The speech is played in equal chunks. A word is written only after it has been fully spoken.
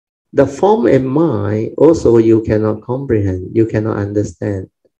The form and mind also you cannot comprehend, you cannot understand.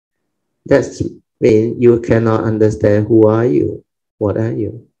 That's mean you cannot understand who are you, what are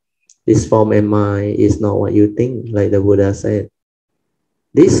you. This form and mind is not what you think, like the Buddha said.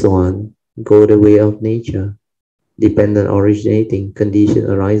 This one go the way of nature, dependent originating, condition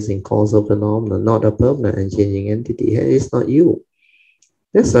arising, causal phenomena, not a permanent and changing entity. It's not you.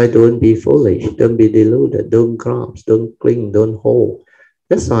 That's why don't be foolish, don't be deluded, don't grasp, don't cling, don't hold.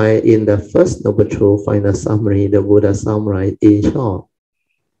 That's why in the first Noble Truth final summary, the Buddha summarized in short,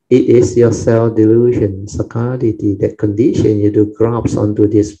 it is your self-delusion, sakkaditi, that condition you to grasp onto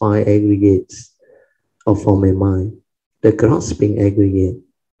these five aggregates of form and mind, the grasping aggregate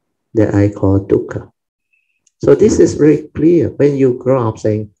that I call dukkha. So this is very clear. When you grasp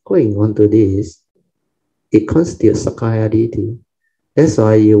and cling onto this, it constitutes sakkayaditi. That's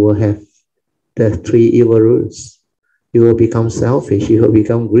why you will have the three evil roots. You will become selfish, you will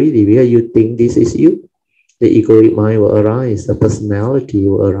become greedy, because you think this is you. The egoic mind will arise, the personality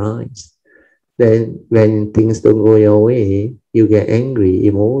will arise. Then when things don't go your way, you get angry,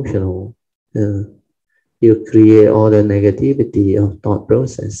 emotional. You create all the negativity of thought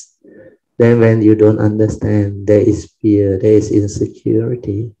process. Then when you don't understand, there is fear, there is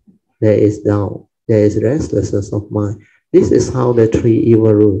insecurity, there is doubt, there is restlessness of mind. This is how the three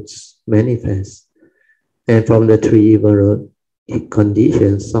evil roots manifest. And from the three evil roots, it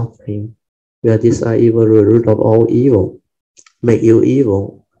conditions suffering. Where these are evil root of all evil, make you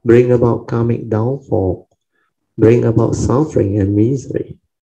evil, bring about karmic downfall, bring about suffering and misery.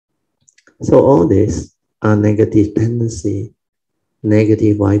 So all these are negative tendency,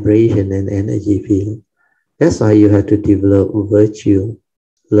 negative vibration and energy field. That's why you have to develop virtue,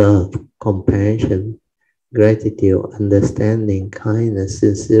 love, compassion, gratitude, understanding, kindness,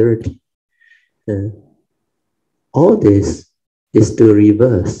 sincerity. All this is to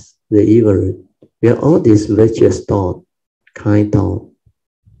reverse the evil root. Where all these virtuous thought, kind thought,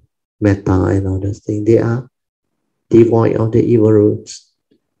 metta and all those things, they are devoid of the evil roots.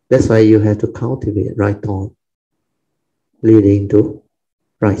 That's why you have to cultivate right thought, leading to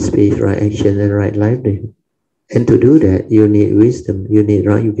right speech, right action, and right livelihood. And to do that, you need wisdom, you need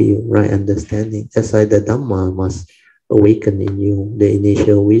right view, right understanding. That's why the Dhamma must awaken in you, the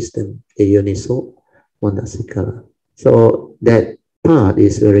initial wisdom, the Yoniso Manasikara. So that part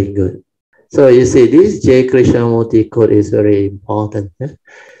is very good. So you see, this J. Krishnamurti quote is very important.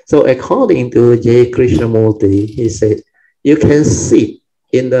 So according to J. Krishnamurti, he said, you can sit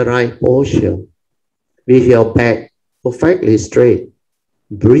in the right posture with your back perfectly straight,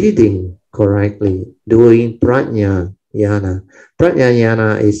 breathing correctly, doing pranayana.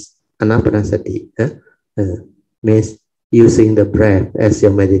 Pranayana is anapanasati, means using the breath as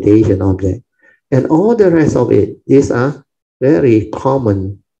your meditation object. And all the rest of it, these are very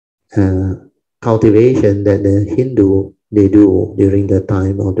common cultivation that the Hindu, they do during the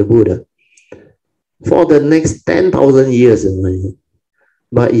time of the Buddha. For the next 10,000 years,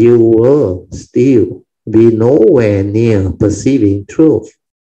 but you will still be nowhere near perceiving truth.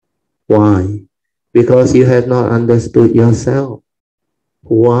 Why? Because you have not understood yourself.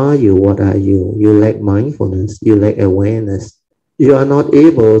 Who are you? What are you? You lack mindfulness. You lack awareness. You are not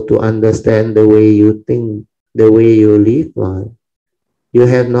able to understand the way you think, the way you live life. You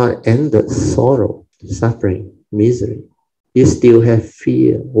have not ended sorrow, suffering, misery. You still have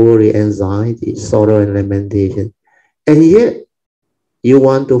fear, worry, anxiety, sorrow, and lamentation. And yet, you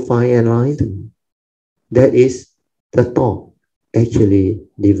want to find enlightenment. That is the thought, actually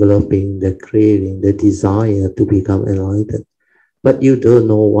developing the craving, the desire to become enlightened. But you don't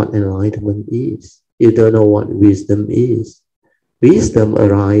know what enlightenment is. You don't know what wisdom is. Wisdom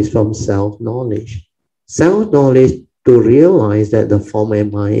arises from self-knowledge. Self-knowledge to realize that the form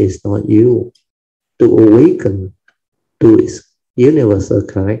and mind is not you. To awaken to its universal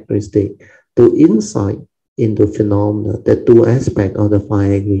characteristic, to insight into phenomena, the two aspects of the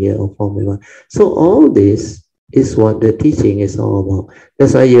five aggregate of form and mind. So all this is what the teaching is all about.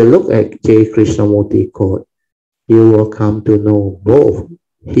 That's why you look at J. Krishnamurti quote, you will come to know both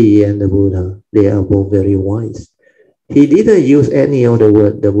he and the Buddha. They are both very wise. He didn't use any of the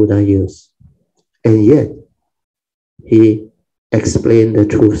word the Buddha used. And yet, he explained the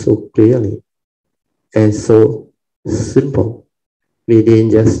truth so clearly and so simple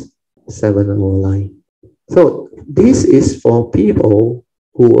within just 7 lines. So this is for people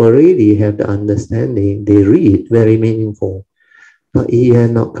who already have the understanding. They read very meaningful. But he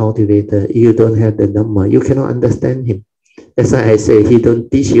had not cultivated. You don't have the Dhamma. You cannot understand him. That's why I say he don't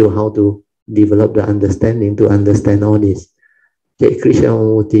teach you how to develop the understanding to understand all this. J.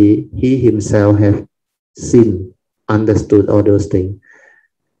 Krishnamurti, he himself have seen, understood all those things.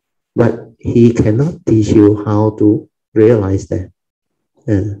 But he cannot teach you how to realize that.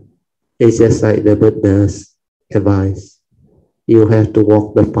 It's just like the Buddha's advice. You have to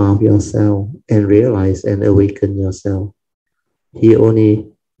walk the path yourself and realize and awaken yourself. He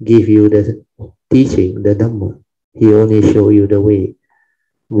only give you the teaching, the Dhamma. He only show you the way.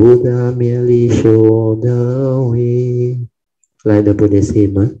 Buddha merely show the way. Like the Buddhist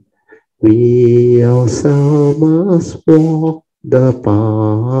hymn, we also must walk the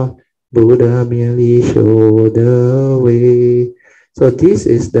path. Buddha merely show the way. So this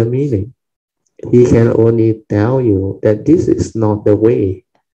is the meaning. He can only tell you that this is not the way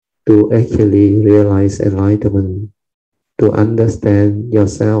to actually realize enlightenment. To understand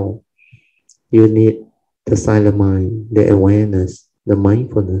yourself, you need the silent mind, the awareness, the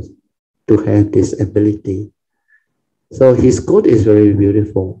mindfulness to have this ability. So his quote is very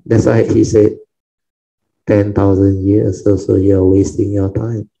beautiful. That's why he said 10,000 years, so you're wasting your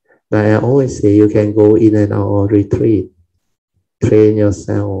time. Like I always say, you can go in and out of retreat, train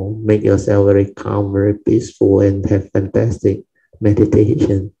yourself, make yourself very calm, very peaceful, and have fantastic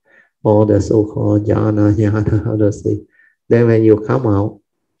meditation. All the so-called jhana, how to say. Then when you come out,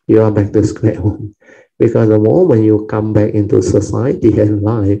 you are back to square one. Because the moment you come back into society and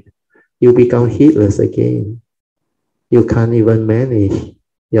life, you become heedless again. You can't even manage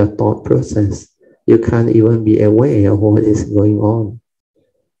your thought process. You can't even be aware of what is going on.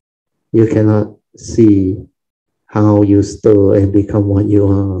 You cannot see how you stir and become what you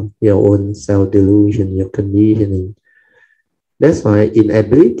are, your own self-delusion, your conditioning. That's why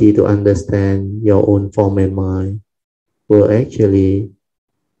inability to understand your own form and mind will actually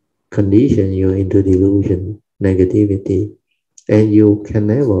condition you into delusion, negativity, and you can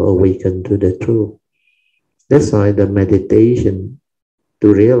never awaken to the truth. That's why the meditation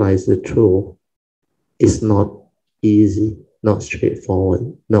to realize the truth is not easy, not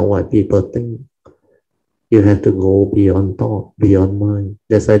straightforward, not what people think. You have to go beyond thought, beyond mind.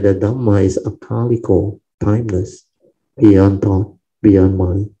 That's why the Dhamma is akaliko, timeless, beyond thought, beyond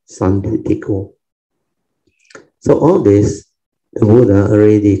mind, sanditiko. So all this, the Buddha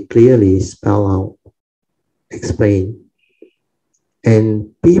already clearly spelled out, explained,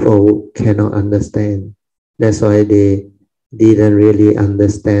 and people cannot understand. That's why they didn't really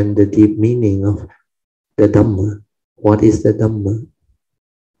understand the deep meaning of the Dhamma. What is the Dhamma?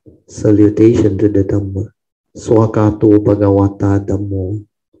 Salutation to the Dhamma. Swakato Bhagavata Dhammo.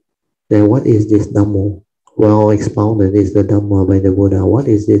 Then what is this Dhammo? Well expounded is the Dhamma by the Buddha. What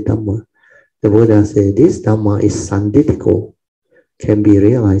is this Dhamma? The Buddha said this Dhamma is sanditiko, can be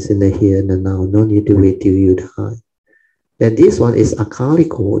realized in the here and the now. No need to wait till you die. Then this one is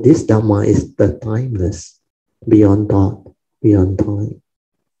akaliko. This Dhamma is the timeless, beyond thought, beyond time.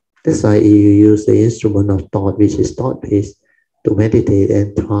 That's why you use the instrument of thought, which is thought-based, to meditate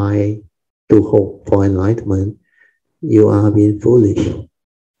and try to hope for enlightenment. You are being foolish.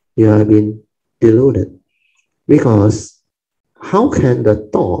 You are being deluded. Because how can the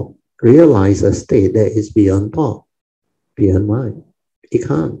thought realize a state that is beyond thought, beyond mind? It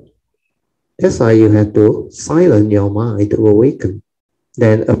can't. That's why you have to silence your mind to awaken.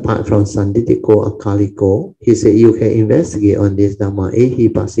 Then apart from sanditiko, akaliko, he said you can investigate on this Dhamma.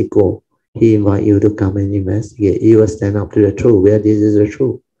 Ehipasiko, he invite you to come and investigate. You will stand up to the truth, where this is the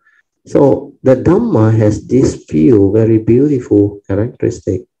truth. So the Dhamma has this few very beautiful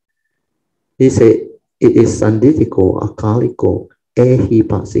characteristics. He said it is sanditiko, akaliko,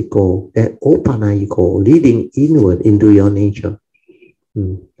 ehipasiko, that opanayiko, leading inward into your nature.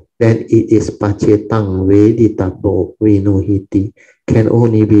 Then it is pacetang veditabo vinohiti, can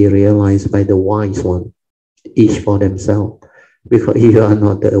only be realized by the wise one, each for themselves. Because you are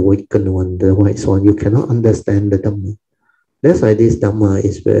not the awakened one, the wise one, you cannot understand the Dhamma. That's why this Dhamma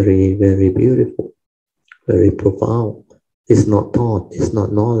is very, very beautiful, very profound. It's not thought, it's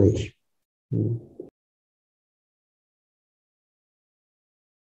not knowledge.